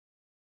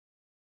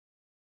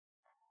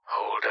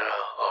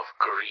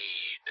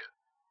greed.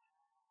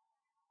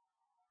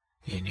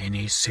 In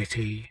any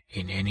city,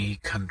 in any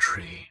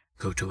country,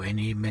 go to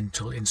any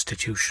mental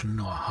institution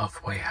or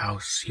halfway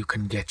house you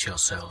can get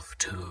yourself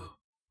to.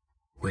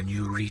 When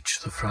you reach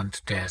the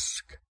front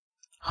desk,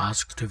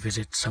 ask to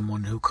visit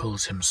someone who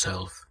calls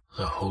himself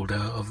the holder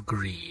of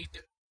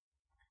greed.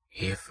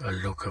 If a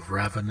look of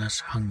ravenous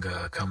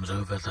hunger comes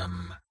over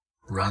them,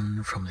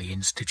 run from the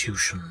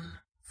institution,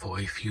 for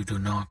if you do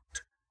not,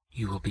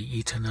 you will be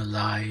eaten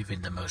alive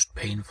in the most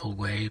painful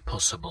way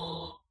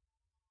possible.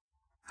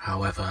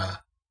 However,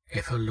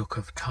 if a look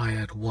of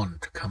tired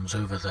want comes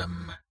over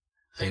them,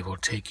 they will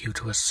take you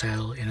to a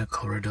cell in a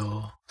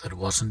corridor that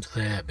wasn't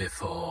there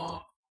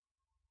before.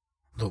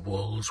 The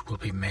walls will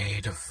be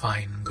made of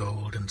fine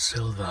gold and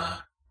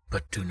silver,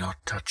 but do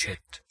not touch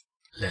it,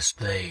 lest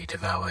they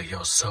devour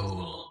your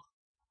soul.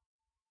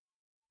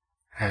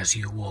 As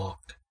you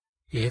walk,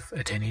 if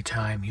at any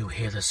time you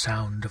hear the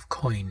sound of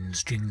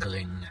coins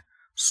jingling,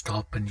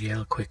 stop and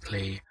yell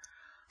quickly,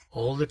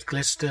 "All that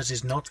glisters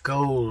is not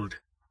gold!"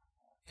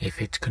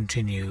 If it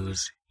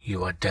continues,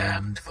 you are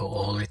damned for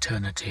all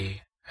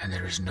eternity, and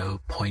there is no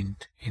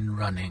point in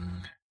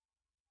running.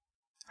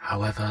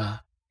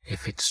 However,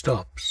 if it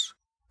stops,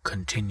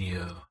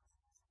 continue.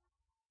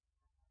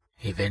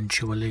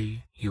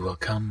 Eventually, you will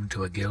come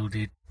to a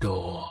gilded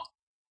door.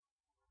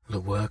 The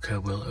worker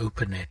will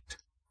open it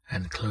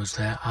and close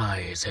their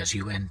eyes as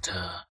you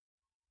enter.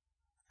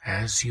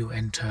 As you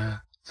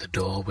enter, the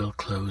door will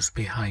close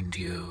behind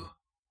you.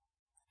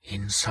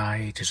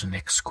 Inside is an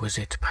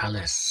exquisite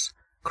palace,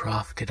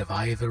 crafted of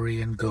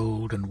ivory and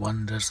gold and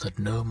wonders that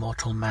no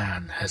mortal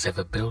man has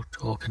ever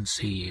built or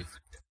conceived.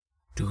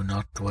 Do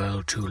not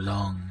dwell too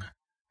long,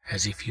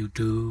 as if you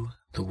do,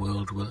 the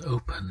world will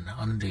open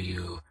under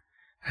you,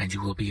 and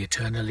you will be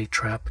eternally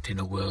trapped in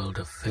a world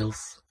of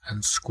filth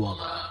and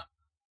squalor.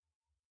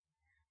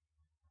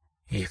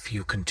 If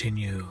you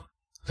continue,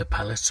 the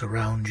palace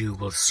around you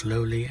will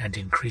slowly and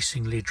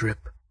increasingly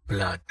drip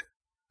blood,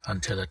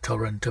 until a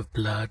torrent of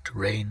blood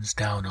rains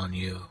down on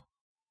you.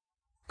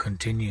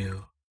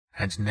 Continue,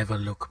 and never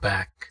look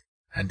back,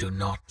 and do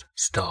not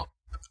stop.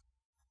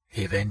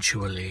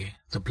 Eventually,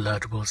 the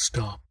blood will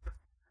stop,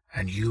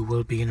 and you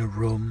will be in a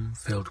room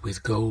filled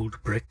with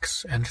gold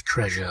bricks and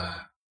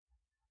treasure.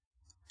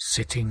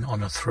 Sitting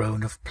on a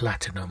throne of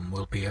platinum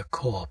will be a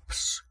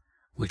corpse,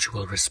 which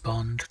will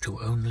respond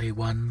to only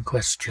one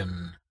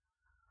question: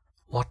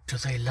 what do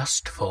they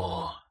lust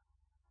for?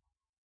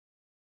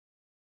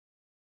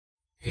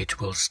 It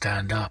will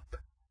stand up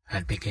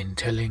and begin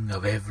telling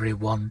of every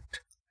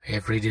want,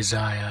 every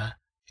desire,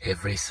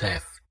 every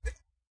theft.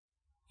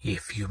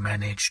 If you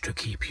manage to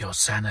keep your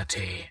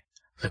sanity,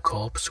 the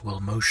corpse will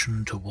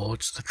motion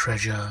towards the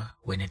treasure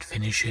when it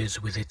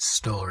finishes with its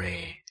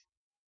story.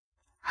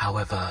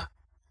 However,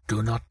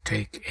 do not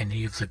take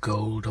any of the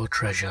gold or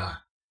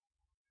treasure.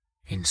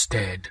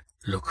 Instead,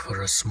 look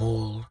for a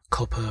small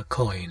copper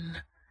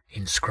coin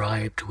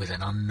inscribed with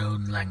an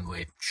unknown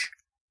language.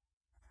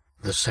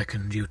 The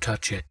second you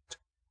touch it,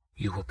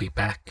 you will be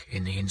back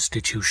in the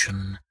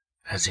institution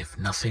as if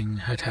nothing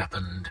had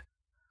happened,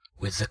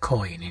 with the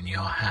coin in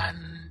your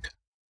hand.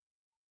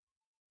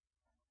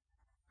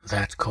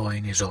 That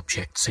coin is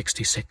object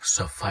 66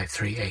 of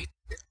 538.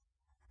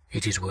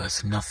 It is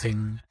worth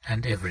nothing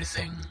and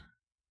everything.